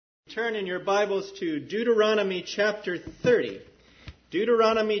Turn in your Bibles to Deuteronomy chapter 30.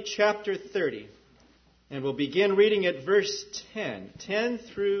 Deuteronomy chapter 30. And we'll begin reading at verse 10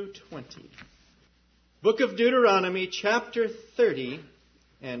 through 20. Book of Deuteronomy chapter 30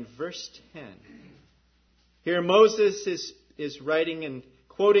 and verse 10. Here Moses is writing and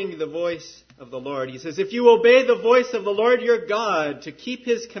quoting the voice of the Lord. He says, "If you obey the voice of the Lord your God to keep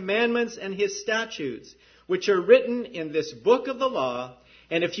his commandments and his statutes, which are written in this book of the law,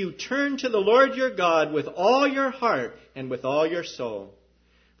 and if you turn to the Lord your God with all your heart and with all your soul,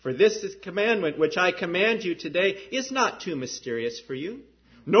 for this is commandment which I command you today is not too mysterious for you,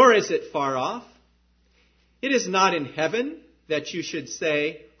 nor is it far off. It is not in heaven that you should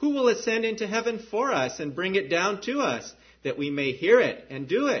say, 'Who will ascend into heaven for us and bring it down to us, that we may hear it and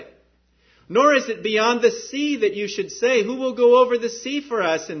do it?' Nor is it beyond the sea that you should say, 'Who will go over the sea for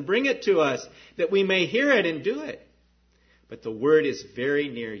us and bring it to us, that we may hear it and do it?' But the word is very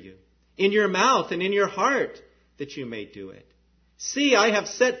near you, in your mouth and in your heart, that you may do it. See, I have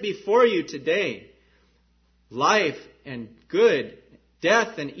set before you today life and good,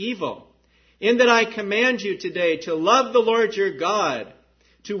 death and evil, in that I command you today to love the Lord your God,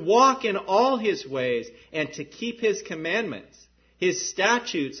 to walk in all his ways, and to keep his commandments, his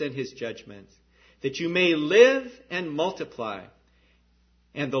statutes and his judgments, that you may live and multiply.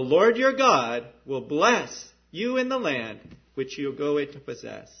 And the Lord your God will bless you in the land which you go in to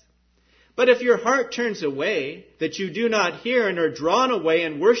possess. But if your heart turns away, that you do not hear and are drawn away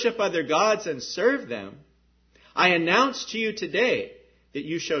and worship other gods and serve them, I announce to you today that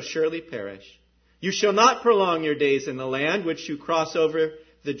you shall surely perish. You shall not prolong your days in the land which you cross over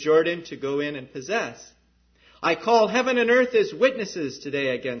the Jordan to go in and possess. I call heaven and earth as witnesses today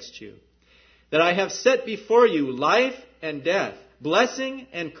against you, that I have set before you life and death, blessing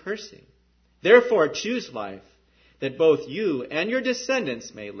and cursing. Therefore choose life, that both you and your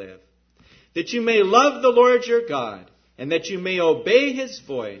descendants may live, that you may love the Lord your God, and that you may obey his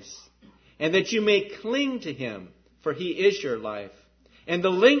voice, and that you may cling to him, for he is your life, and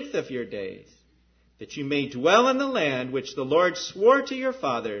the length of your days, that you may dwell in the land which the Lord swore to your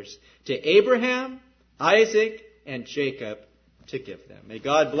fathers, to Abraham, Isaac, and Jacob, to give them." May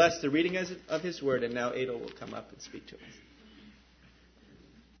God bless the reading of his word, and now Adel will come up and speak to us.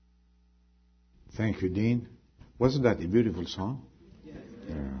 Thank you, Dean. Wasn't that a beautiful song?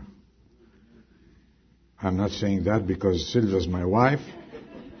 Yeah. I'm not saying that because Sylvia's my wife.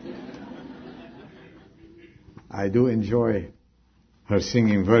 I do enjoy her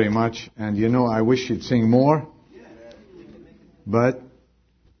singing very much, and I wish she'd sing more, but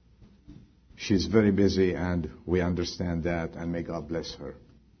she's very busy, and we understand that, and may God bless her.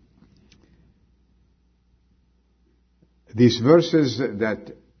 These verses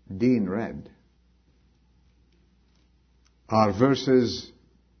that Dean read are verses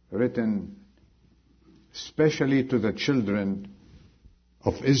written especially to the children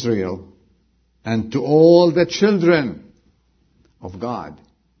of Israel and to all the children of God.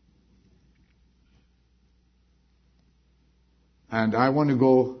 And I want to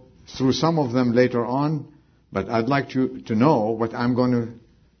go through some of them later on, but I'd like you to know what I'm going to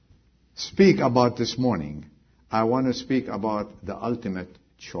speak about this morning. I want to speak about the ultimate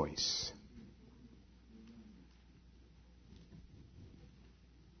choice.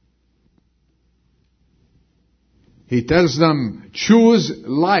 He tells them, choose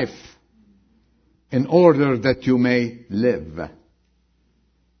life in order that you may live,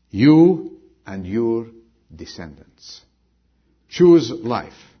 you and your descendants. Choose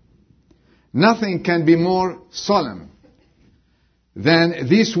life. Nothing can be more solemn than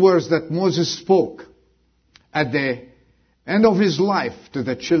these words that Moses spoke at the end of his life to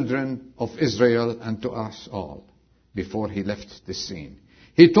the children of Israel and to us all before he left the scene.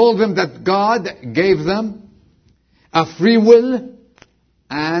 He told them that God gave them a free will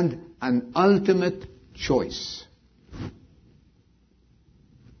and an ultimate choice.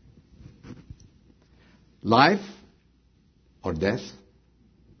 Life or death,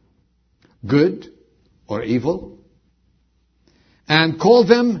 good or evil, and called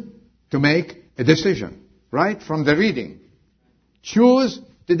them to make a decision, right from the reading. Choose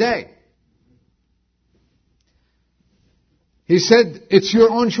today. He said, it's your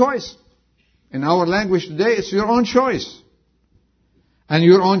own choice. In our language today, it's your own choice. And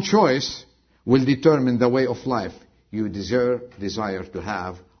your own choice will determine the way of life you desire to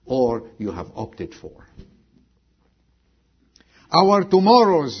have or you have opted for. Our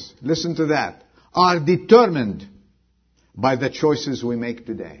tomorrows, listen to that, are determined by the choices we make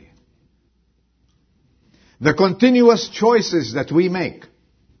today. The continuous choices that we make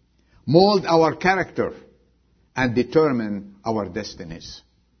mold our character and determine our destinies.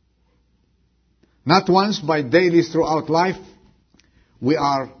 Not once, but daily throughout life, we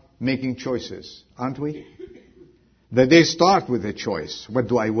are making choices, aren't we? The day starts with a choice. What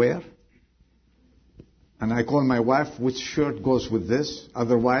do I wear? And I call my wife, which shirt goes with this?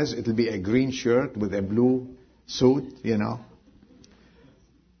 Otherwise, it'll be a green shirt with a blue suit, you know.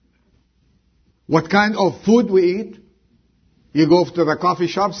 What kind of food we eat? You go to the coffee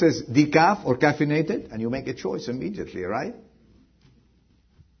shop, says decaf or caffeinated, and you make a choice immediately, right?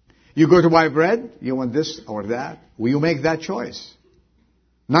 You go to buy bread, you want this or that. Will you make that choice?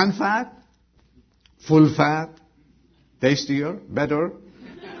 Non-fat, full fat, tastier, better.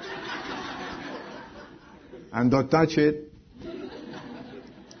 And don't touch it.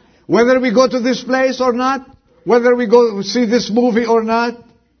 Whether we go to this place or not, whether we go see this movie or not,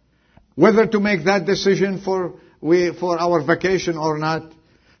 whether to make that decision for our vacation or not,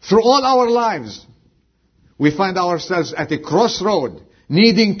 through all our lives, we find ourselves at a crossroad,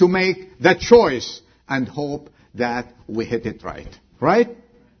 needing to make that choice and hope that we hit it right. Right?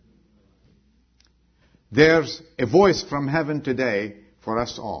 There's a voice from heaven today for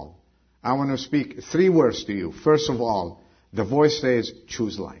us all. I want to speak 3 words to you. First of all, the voice says,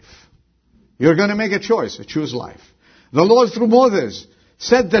 choose life. You're going to make a choice, choose life. The Lord, through Moses,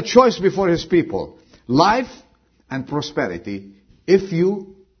 set the choice before His people. Life and prosperity if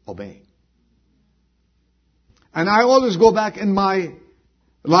you obey. And I always go back in my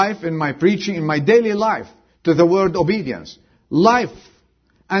life, in my preaching, in my daily life, to the word obedience. Life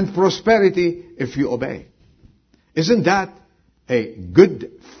and prosperity if you obey. Isn't that a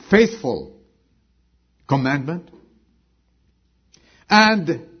good, faithful commandment?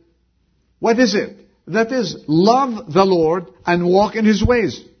 And what is it? That is, love the Lord and walk in His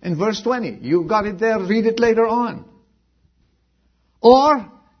ways. In verse 20. You got it there, read it later on. Or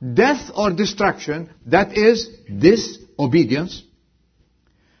death or destruction, that is disobedience.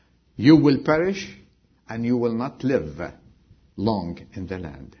 You will perish and you will not live long in the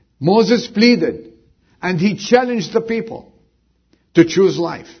land. Moses pleaded and he challenged the people to choose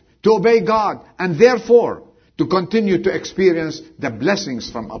life, to obey God, and therefore to continue to experience the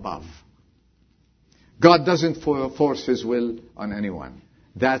blessings from above. God doesn't force His will on anyone.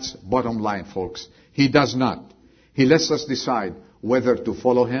 That's bottom line, folks. He does not. He lets us decide whether to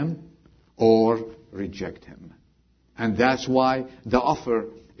follow Him or reject Him. And that's why the offer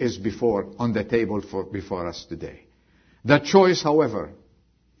is on the table before us today. The choice, however,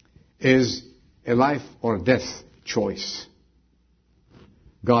 is a life or death choice.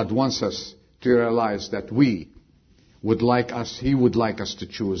 God wants us to realize that He would like us to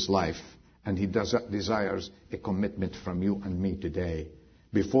choose life. And He desires a commitment from you and me today.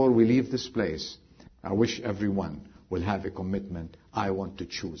 Before we leave this place, I wish everyone will have a commitment. I want to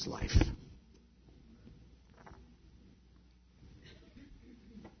choose life.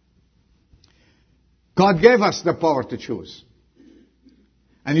 God gave us the power to choose.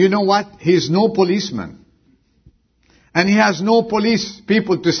 And you know what? He is no policeman. And He has no police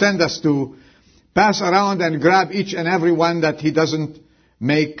people to send us to pass around and grab each and every one that He doesn't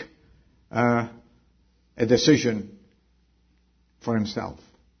make a decision for Himself.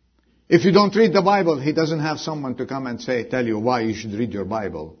 If you don't read the Bible, He doesn't have someone to come and tell you why you should read your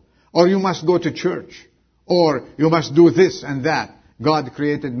Bible. Or you must go to church. Or you must do this and that. God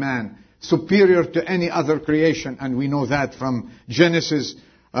created man superior to any other creation, and we know that from Genesis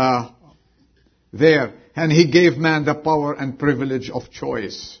there. And He gave man the power and privilege of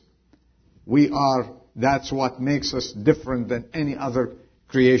choice. That's what makes us different than any other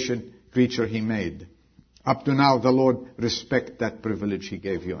creature He made. Up to now, the Lord respects that privilege He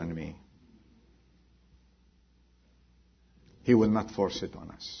gave you and me. He will not force it on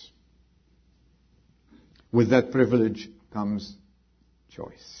us. With that privilege comes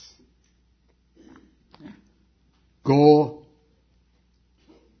choice. Go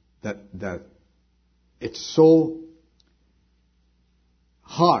that it's so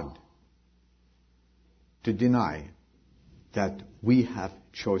hard to deny that we have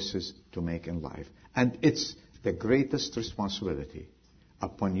choices to make in life. And it's the greatest responsibility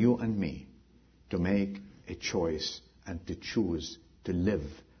upon you and me to make a choice and to choose to live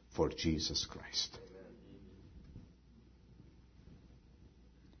for Jesus Christ.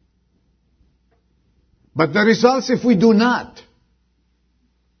 But the results, if we do not,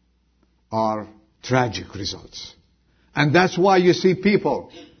 are tragic results. And that's why you see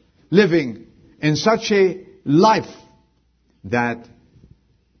people living in such a life that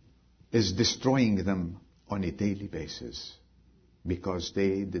is destroying them on a daily basis because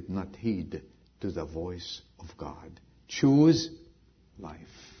they did not heed to the voice of God. Choose life.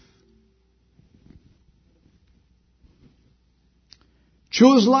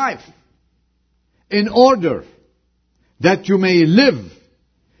 Choose life. in order that you may live,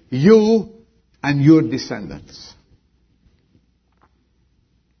 you and your descendants.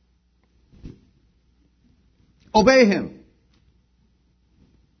 Obey him.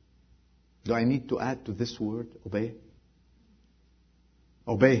 Do I need to add to this word, obey?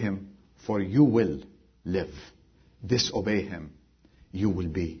 Obey him, for you will live. Disobey him, you will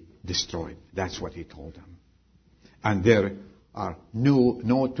be destroyed. That's what he told them. And there are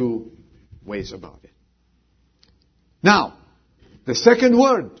no two ways about it. Now, the second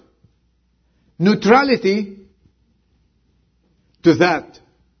word, neutrality to that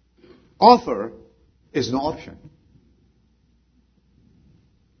offer is no option.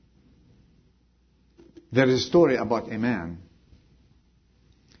 There is a story about a man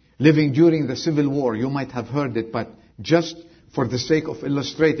living during the Civil War. You might have heard it, but just for the sake of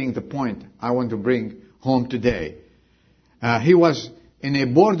illustrating the point I want to bring home today. He was in a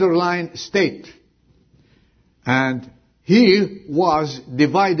borderline state, and he was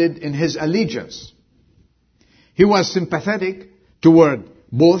divided in his allegiance. He was sympathetic toward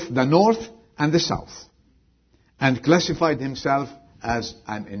both the North and the South, and classified himself as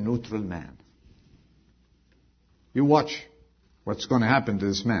a neutral man. You watch what's going to happen to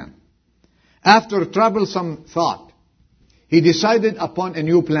this man. After troublesome thought, he decided upon a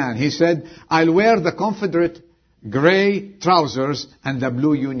new plan. He said, I'll wear the Confederate gray trousers and the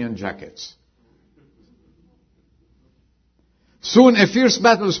blue Union jackets. Soon a fierce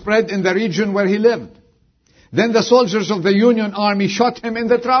battle spread in the region where he lived. Then the soldiers of the Union Army shot him in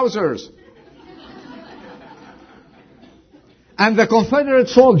the trousers. And the Confederate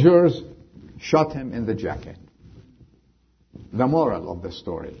soldiers shot him in the jacket. The moral of the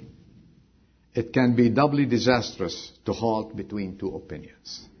story: it can be doubly disastrous to halt between two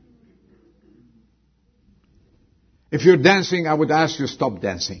opinions. If you're dancing, I would ask you stop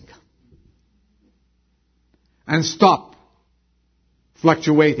dancing. And stop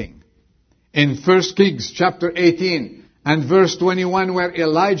fluctuating. In 1 Kings chapter 18 and verse 21, where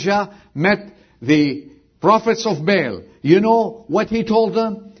Elijah met the prophets of Baal, you know what he told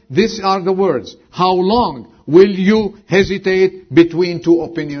them? These are the words: how long will you hesitate between two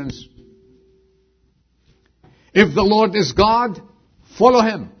opinions? If the Lord is God, follow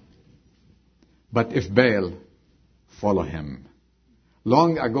him. But if Baal, follow him.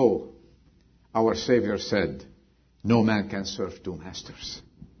 Long ago, our Savior said, no man can serve two masters.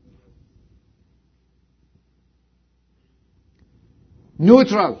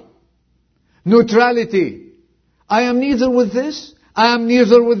 Neutral. Neutrality. I am neither with this, I am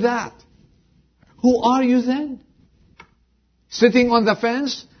neither with that. Who are you then? Sitting on the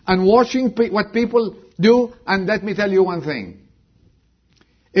fence and watching what people do? And let me tell you one thing.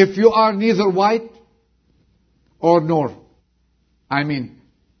 If you are neither white or nor,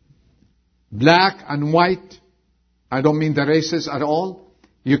 black and white, I don't mean the races at all.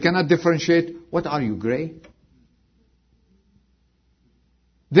 You cannot differentiate. What are you, gray?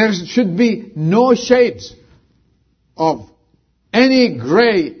 There should be no shades of any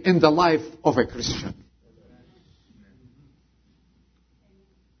gray in the life of a Christian.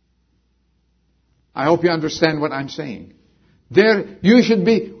 I hope you understand what I'm saying. There, you should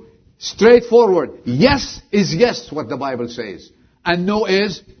be straightforward. Yes is yes, what the Bible says. And no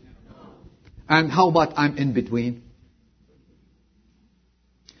is? And how about I'm in between?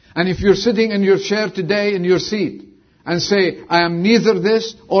 And if you're sitting in your chair today in your seat and say, I am neither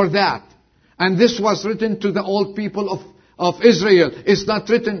this or that, and this was written to the old people of Israel, it's not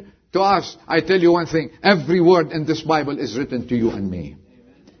written to us. I tell you one thing, every word in this Bible is written to you and me.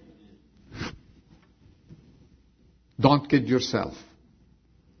 Don't kid yourself.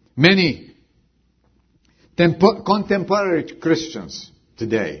 Many contemporary Christians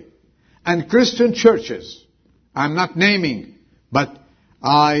today and Christian churches, I'm not naming, but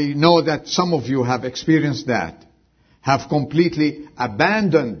I know that some of you have experienced that, have completely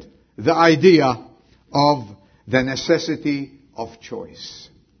abandoned the idea of the necessity of choice.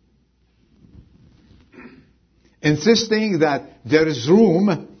 Insisting that there is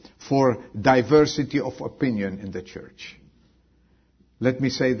room for diversity of opinion in the church. Let me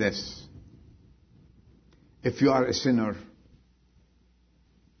say this. If you are a sinner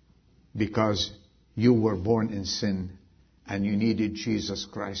because you were born in sin and you needed Jesus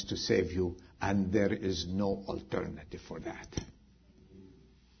Christ to save you, and there is no alternative for that.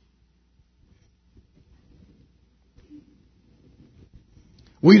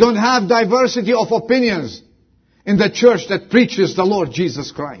 We don't have diversity of opinions in the church that preaches the Lord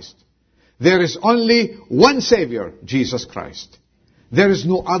Jesus Christ. There is only one Savior, Jesus Christ. There is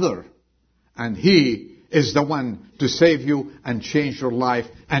no other. And He is the one to save you and change your life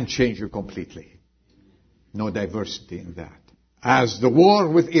and change you completely. No diversity in that. As the war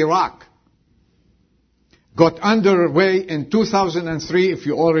with Iraq got underway in 2003, if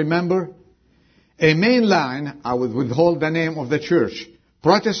you all remember, a mainline, I would withhold the name of the church,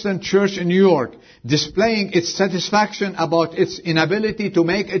 Protestant church in New York, displaying its satisfaction about its inability to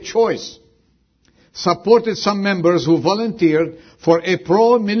make a choice, supported some members who volunteered for a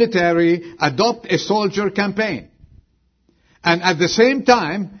pro-military adopt a soldier campaign. And at the same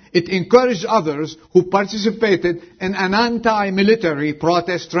time, it encouraged others who participated in an anti-military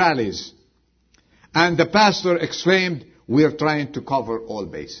protest rallies. And the pastor exclaimed, "We are trying to cover all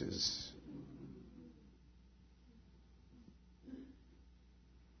bases."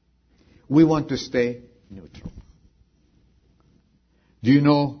 We want to stay neutral. Do you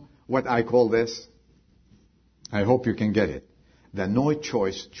know what I call this? I hope you can get it. The no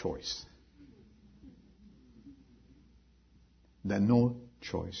choice choice. The no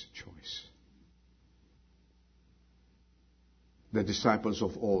choice choice. The disciples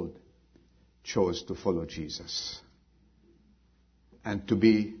of old chose to follow Jesus and to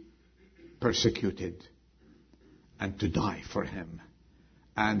be persecuted and to die for him.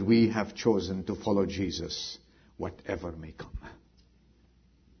 And we have chosen to follow Jesus, whatever may come.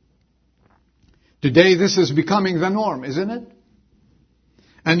 Today this is becoming the norm, isn't it?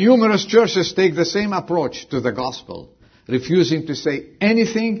 And numerous churches take the same approach to the gospel, refusing to say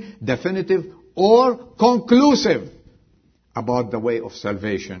anything definitive or conclusive about the way of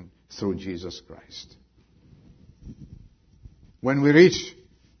salvation through Jesus Christ. When we reach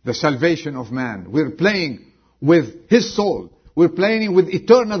the salvation of man, we're playing with his soul. We're playing with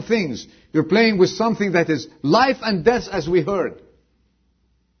eternal things. You're playing with something that is life and death, as we heard.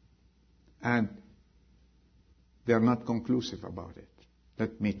 And they're not conclusive about it.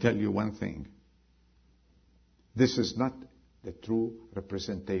 Let me tell you one thing. This is not the true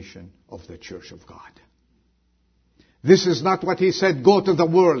representation of the church of God. This is not what he said, go to the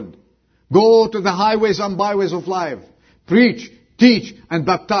world. Go to the highways and byways of life. Preach, teach, and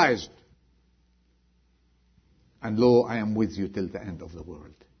baptize. And lo, I am with you till the end of the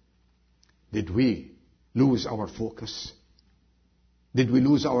world. Did we lose our focus? Did we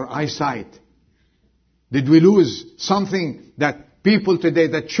lose our eyesight? Did we lose something that people today,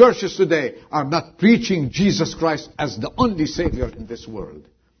 that churches today are not preaching Jesus Christ as the only Savior in this world?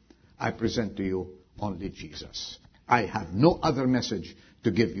 I present to you only Jesus. I have no other message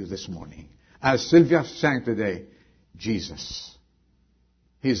to give you this morning. As Sylvia sang today, Jesus.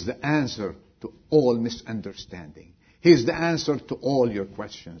 He's the answer to all misunderstanding. He is the answer to all your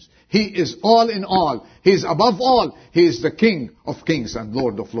questions. He is all in all. He is above all. He is the King of kings and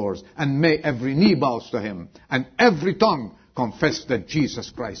Lord of lords. And may every knee bows to him and every tongue confess that Jesus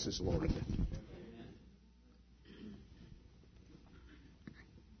Christ is Lord.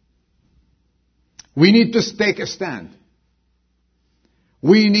 We need to take a stand.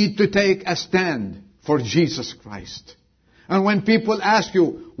 We need to take a stand for Jesus Christ. And when people ask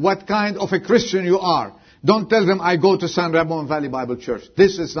you what kind of a Christian you are, don't tell them, I go to San Ramon Valley Bible Church.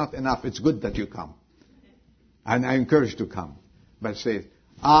 This is not enough. It's good that you come. And I encourage you to come. But say,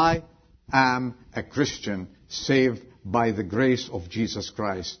 I am a Christian saved by the grace of Jesus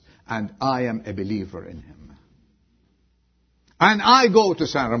Christ. And I am a believer in him. And I go to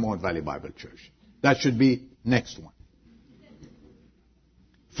San Ramon Valley Bible Church. That should be next one.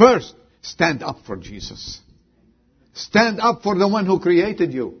 First, stand up for Jesus. Stand up for the one who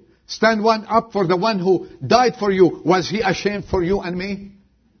created you. Stand up for the one who died for you. Was he ashamed for you and me?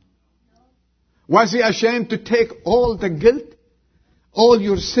 Was he ashamed to take all the guilt? All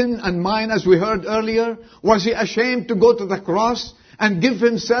your sin and mine, as we heard earlier? Was he ashamed to go to the cross and give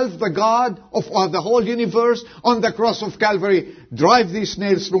himself, the God of the whole universe, on the cross of Calvary? Drive these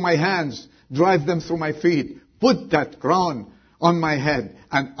nails through my hands. Drive them through my feet. Put that crown on my head.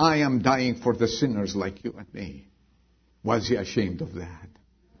 And I am dying for the sinners like you and me. Was he ashamed of that?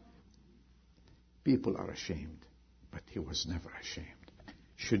 People are ashamed, but he was never ashamed.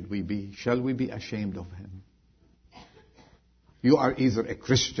 Shall we be ashamed of him? You are either a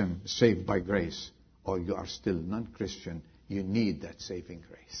Christian saved by grace, or you are still non-Christian. You need that saving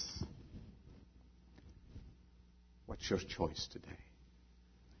grace. What's your choice today?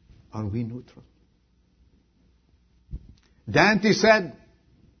 Are we neutral? Dante said,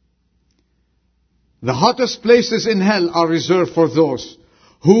 the hottest places in hell are reserved for those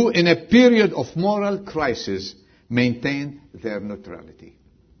who, in a period of moral crisis, maintain their neutrality.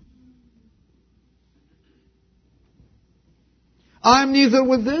 I'm neither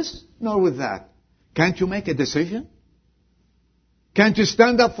with this nor with that. Can't you make a decision? Can't you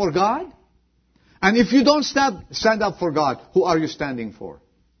stand up for God? And if you don't stand up for God, who are you standing for?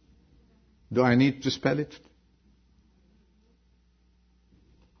 Do I need to spell it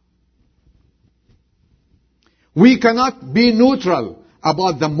We cannot be neutral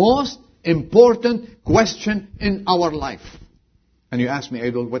about the most important question in our life. And you ask me,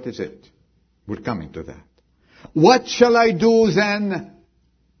 Adol, what is it? We're coming to that. What shall I do then?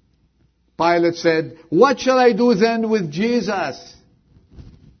 Pilate said, what shall I do then with Jesus,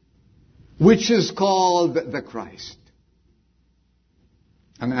 which is called the Christ?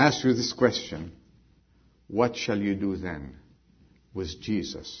 And I ask you this question. What shall you do then with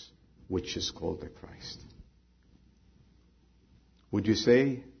Jesus, which is called the Christ? Would you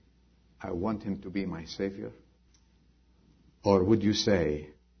say, I want him to be my Savior? Or would you say,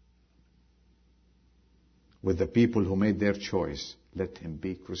 with the people who made their choice, let him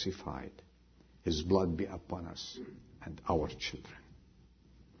be crucified, his blood be upon us and our children?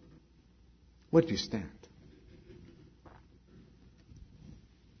 Where do you stand?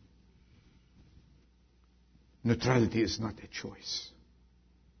 Neutrality is not a choice.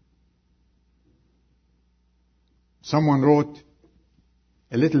 Someone wrote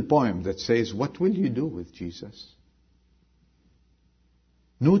a little poem that says, what will you do with Jesus?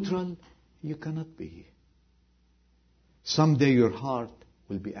 Neutral, you cannot be. Someday your heart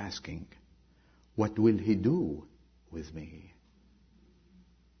will be asking, what will he do with me?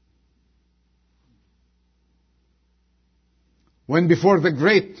 When before the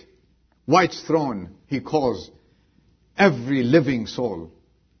great white throne, he calls every living soul,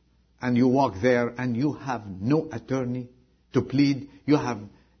 and you walk there and you have no attorney to plead, you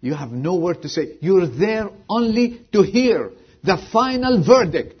have no word to say. You're there only to hear the final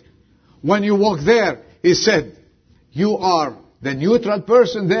verdict. When you walk there, he said, you are the neutral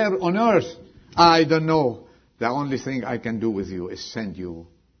person there on earth. I don't know. The only thing I can do with you is send you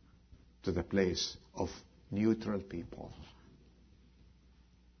to the place of neutral people.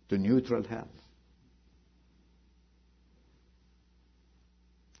 To neutral hell.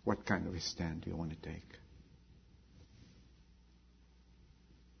 What kind of a stand do you want to take?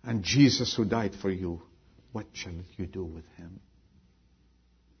 And Jesus who died for you, what shall you do with him?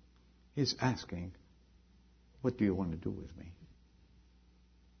 He's asking, what do you want to do with me?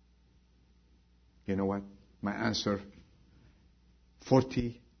 You know what? My answer,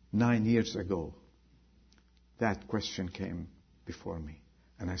 49 years ago, that question came before me.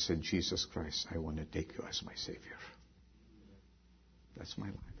 And I said, Jesus Christ, I want to take you as my Savior. That's my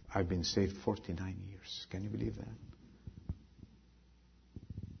life. I've been saved 49 years. Can you believe that?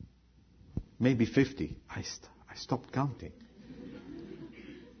 Maybe 50. I stopped counting.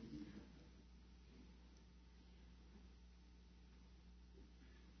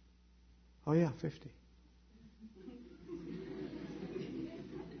 Oh yeah, 50.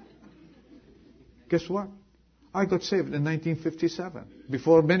 Guess what? I got saved in 1957,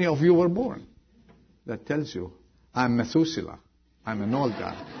 before many of you were born. That tells you I'm Methuselah. I'm an old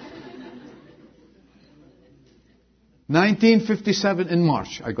guy. 1957 in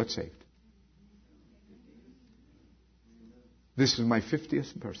March, I got saved. This is my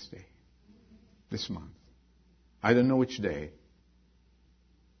 50th birthday. This month. I don't know which day.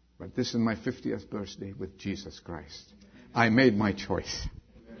 But this is my 50th birthday with Jesus Christ. I made my choice.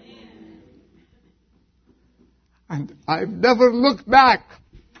 And I've never looked back.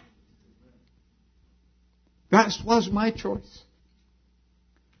 That was my choice.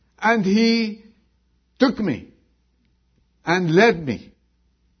 And he took me and led me.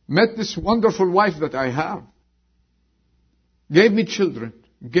 Met this wonderful wife that I have. Gave me children.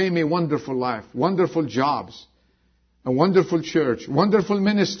 Gave me wonderful life. Wonderful jobs. A wonderful church. Wonderful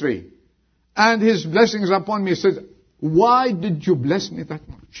ministry. And his blessings upon me. He said, why did you bless me that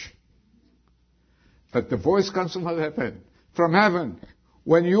much? But the voice comes from heaven. From heaven.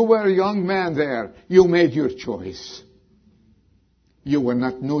 When you were a young man there, you made your choice. You were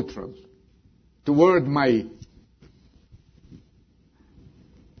not neutral toward my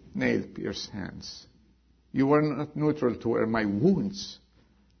nail-pierced hands. You were not neutral toward my wounds,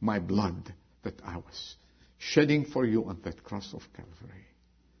 my blood that I was shedding for you on that cross of Calvary.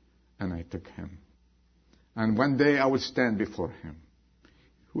 And I took him. And one day I will stand before him.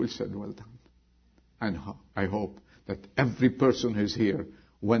 He will say, well done. And I hope that every person who is here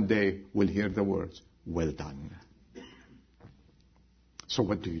one day will hear the words, well done. So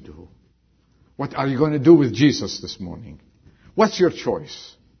what do you do? What are you going to do with Jesus this morning? What's your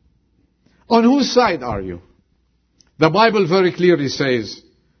choice? On whose side are you? The Bible very clearly says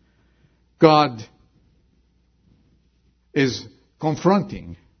God is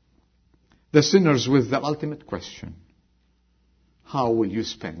confronting the sinners with the ultimate question. How will you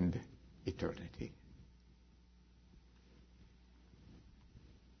spend eternity?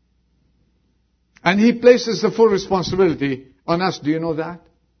 And he places the full responsibility on us. Do you know that?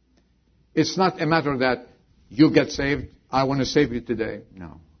 It's not a matter that you get saved. I want to save you today.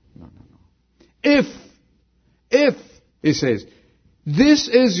 No. If, he says, this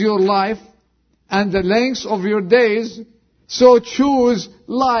is your life and the length of your days, so choose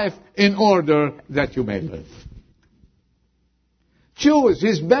life in order that you may live. Choose.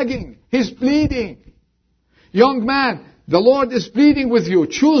 He's begging. He's pleading. Young man, the Lord is pleading with you.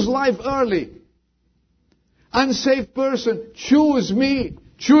 Choose life early. Unsaved person, choose me.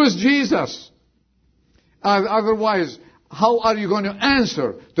 Choose Jesus. Otherwise, how are you going to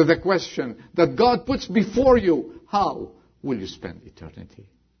answer to the question that God puts before you? How will you spend eternity?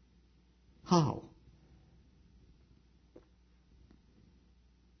 How?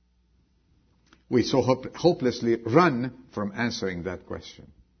 We so hopelessly run from answering that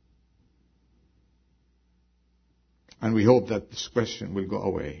question. And we hope that this question will go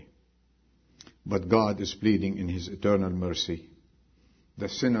away. But God is pleading in His eternal mercy the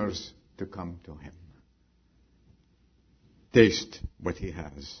sinners to come to Him. Taste what He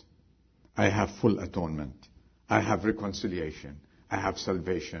has. I have full atonement. I have reconciliation. I have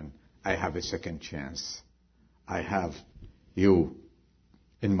salvation. I have a second chance. I have you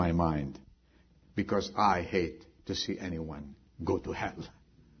in my mind. Because I hate to see anyone go to hell.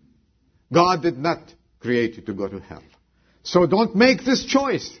 God did not create you to go to hell. So don't make this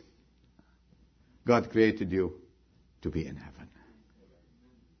choice. God created you to be in heaven.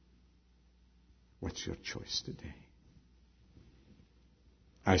 What's your choice today?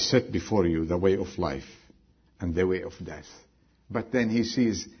 I set before you the way of life and the way of death. But then he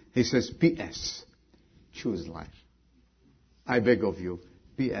says, P.S. Choose life. I beg of you,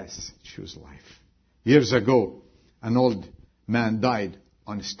 P.S. Choose life. Years ago, an old man died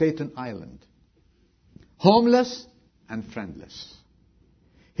on Staten Island. Homeless and friendless.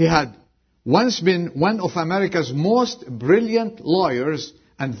 He had once been one of America's most brilliant lawyers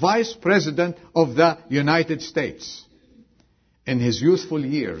and vice president of the United States. In his youthful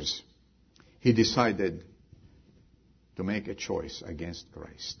years, he decided to make a choice against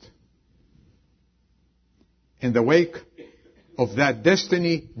Christ. In the wake of that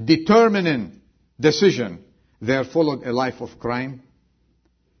destiny-determining decision, there followed a life of crime,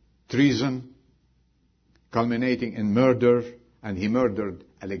 treason, culminating in murder, and he murdered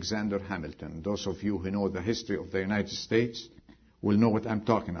Alexander Hamilton. Those of you who know the history of the United States will know what I'm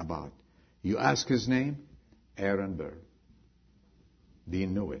talking about. You ask his name, Aaron Burr.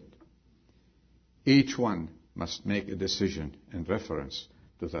 Dean knew it. Each one must make a decision in reference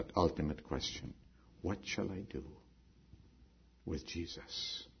to that ultimate question. What shall I do with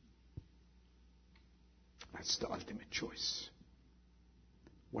Jesus? That's the ultimate choice.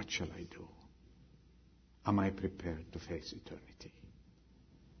 What shall I do? Am I prepared to face eternity?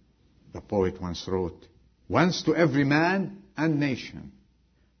 The poet once wrote, once to every man and nation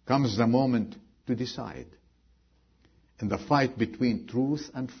comes the moment to decide. In the fight between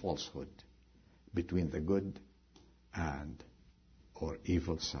truth and falsehood, between the good and or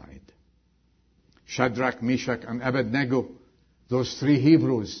evil side. Shadrach, Meshach, and Abednego, those three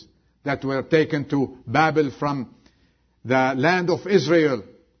Hebrews that were taken to Babel from the land of Israel.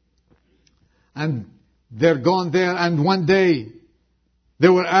 And they're gone there, and one day they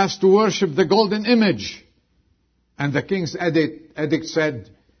were asked to worship the golden image. And the king's edict said,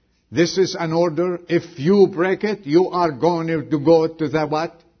 this is an order. If you break it, you are going to go to the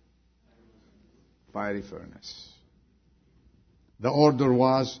what? Fiery furnace. The order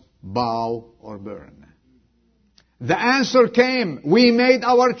was bow or burn. The answer came. We made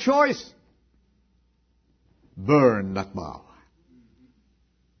our choice. Burn, not bow.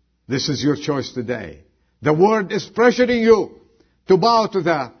 This is your choice today. The world is pressuring you to bow to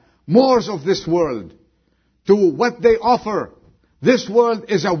the mores of this world, to what they offer. This world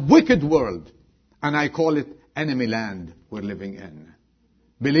is a wicked world, and I call it enemy land we're living in.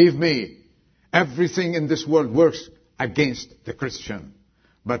 Believe me, everything in this world works against the Christian.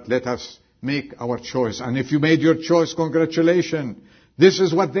 But let us make our choice. And if you made your choice, congratulations. This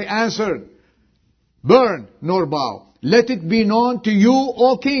is what they answered. Burn nor bow. Let it be known to you,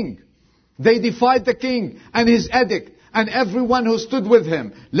 O king. They defied the king and his edict and everyone who stood with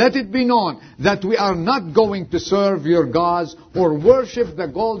him. Let it be known that we are not going to serve your gods or worship the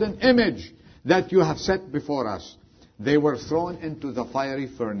golden image that you have set before us. They were thrown into the fiery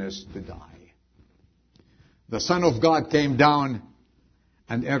furnace to die. The Son of God came down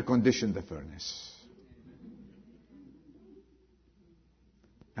and air-conditioned the furnace.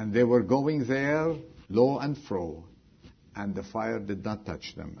 And they were going there, lo and fro, and the fire did not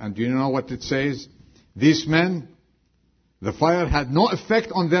touch them. And do you know what it says? These men, the fire had no effect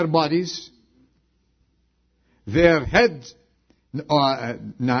on their bodies. Their heads,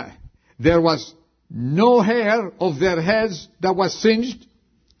 there was no hair of their heads that was singed,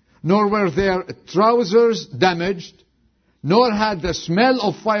 nor were their trousers damaged, nor had the smell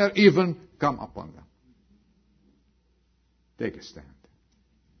of fire even come upon them. Take a stand.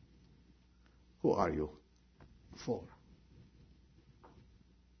 Who are you for?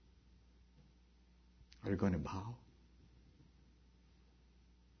 Are you going to bow?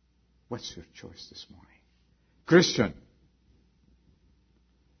 What's your choice this morning? Christian,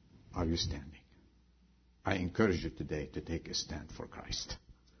 are you standing? I encourage you today to take a stand for Christ.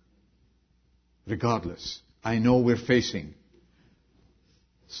 Regardless, I know we're facing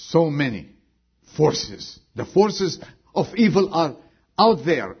so many forces. The forces of evil are out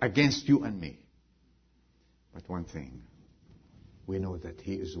there against you and me. But one thing, we know that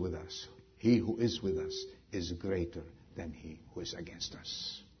He is with us. He who is with us is greater than he who is against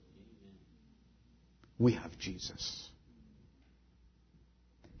us. We have Jesus.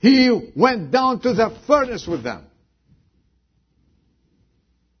 He went down to the furnace with them.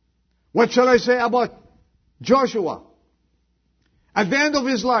 What shall I say about Joshua? At the end of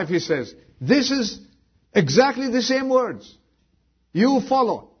his life, he says, this is exactly the same words. You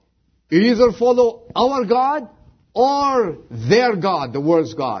follow. You either follow our God or their God, the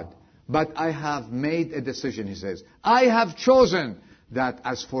world's God. But I have made a decision, he says. I have chosen that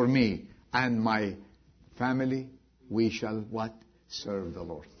as for me and my family, we shall what? Serve the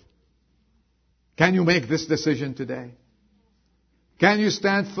Lord. Can you make this decision today? Can you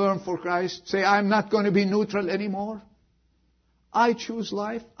stand firm for Christ? Say, I'm not going to be neutral anymore. I choose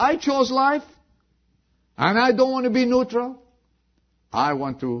life. I chose life. And I don't want to be neutral. I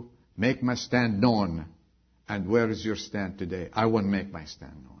want to make my stand known. And where is your stand today? I want to make my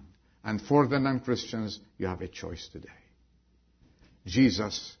stand known. And for the non-Christians, you have a choice today.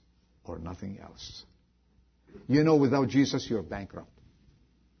 Jesus or nothing else. You know, without Jesus, you're bankrupt.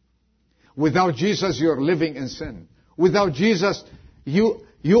 Without Jesus, you're living in sin. Without Jesus, you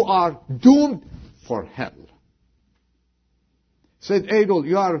are doomed for hell. Said Adol,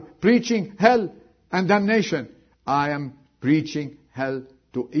 you are preaching hell and damnation. I am preaching hell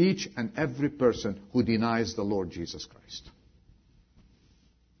to each and every person who denies the Lord Jesus Christ.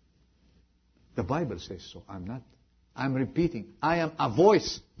 The Bible says so. I'm not. I'm repeating. I am a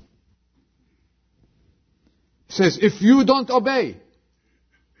voice. It says, if you don't obey,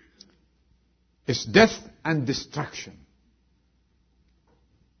 it's death and destruction.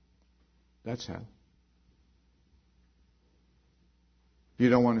 That's hell. You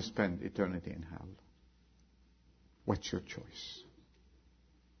don't want to spend eternity in hell. What's your choice?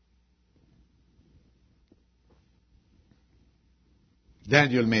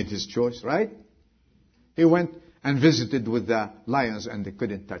 Daniel made his choice, right? He went and visited with the lions and they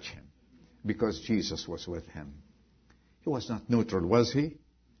couldn't touch him because Jesus was with him. He was not neutral, was he?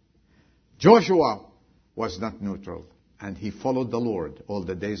 Joshua was not neutral and he followed the Lord all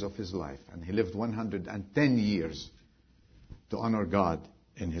the days of his life and he lived 110 years to honor God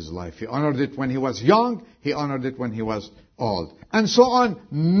in his life. He honored it when he was young. He honored it when he was old. And so on,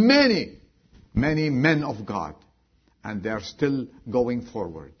 many men of God. And they are still going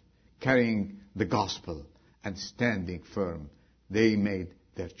forward, carrying the gospel and standing firm. They made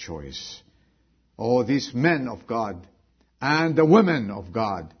their choice. Oh, these men of God and the women of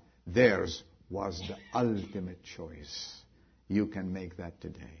God, theirs was the ultimate choice. You can make that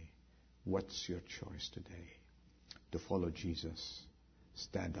today. What's your choice today? To follow Jesus,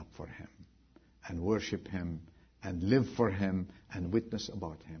 stand up for Him, and worship Him, and live for Him, and witness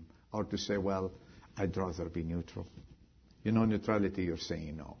about Him. Or to say, well, I'd rather be neutral. You know, neutrality, you're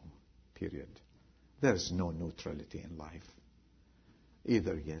saying no. Period. There's no neutrality in life.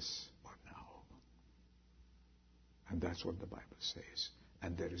 Either yes or no. And that's what the Bible says.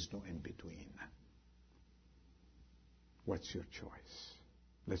 And there is no in between. What's your choice?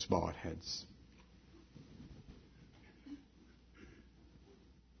 Let's bow our heads.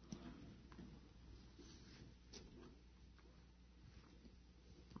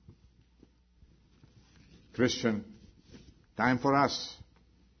 Christian, time for us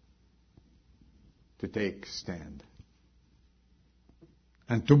to take stand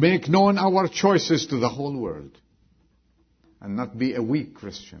and to make known our choices to the whole world and not be a weak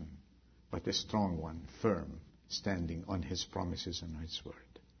Christian, but a strong one, firm, standing on His promises and His word.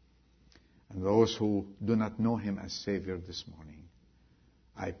 And those who do not know Him as Savior this morning,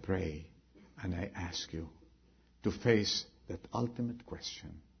 I pray and I ask you to face that ultimate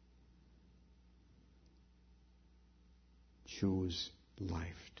question. Choose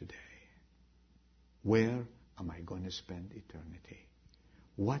life today. Where am I going to spend eternity?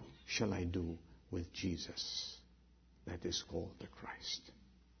 What shall I do with Jesus that is called the Christ?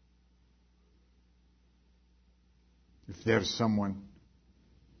 If there's someone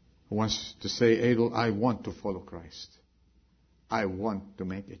who wants to say, Adel, I want to follow Christ. I want to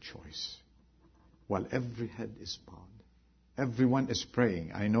make a choice. While every head is bowed. Everyone is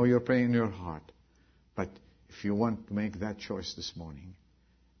praying. I know you're praying in your heart. But if you want to make that choice this morning,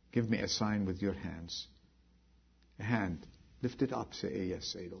 give me a sign with your hands. A hand. Lift it up. Say,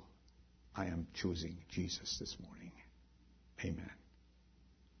 yes, Adel. I am choosing Jesus this morning. Amen.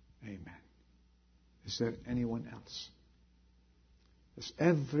 Amen. Is there anyone else? As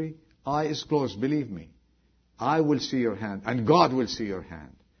every eye is closed, believe me, I will see your hand, and God will see your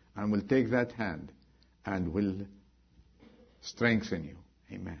hand, and will take that hand and will strengthen you.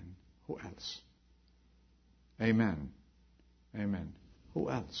 Amen. Who else? Amen. Amen. Who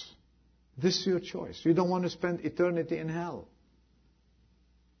else? This is your choice. You don't want to spend eternity in hell.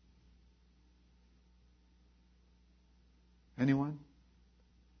 Anyone?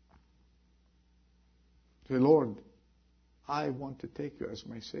 Say, Lord, I want to take you as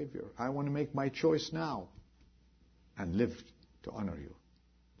my Savior. I want to make my choice now and live to honor you.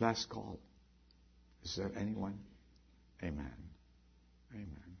 Last call. Is there anyone? Amen.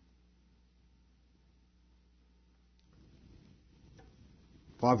 Amen.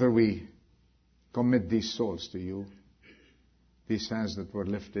 Father, we commit these souls to you. These hands that were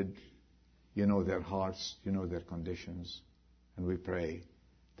lifted, you know their hearts, you know their conditions. And we pray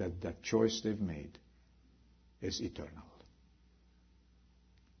that that choice they've made is eternal.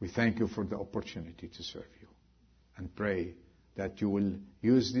 We thank you for the opportunity to serve you and pray that you will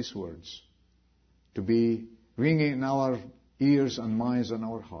use these words to be ringing in our ears and minds and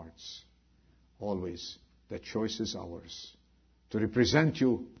our hearts. Always, the choice is ours to represent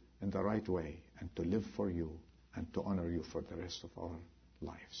you in the right way and to live for you and to honor you for the rest of our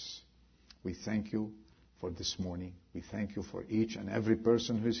lives. We thank you for this morning. We thank you for each and every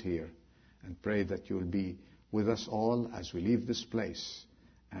person who is here and pray that you will be with us all as we leave this place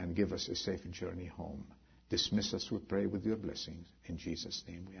and give us a safe journey home. Dismiss us, we pray, with your blessings. In Jesus'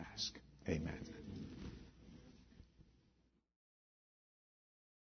 name we ask. Amen.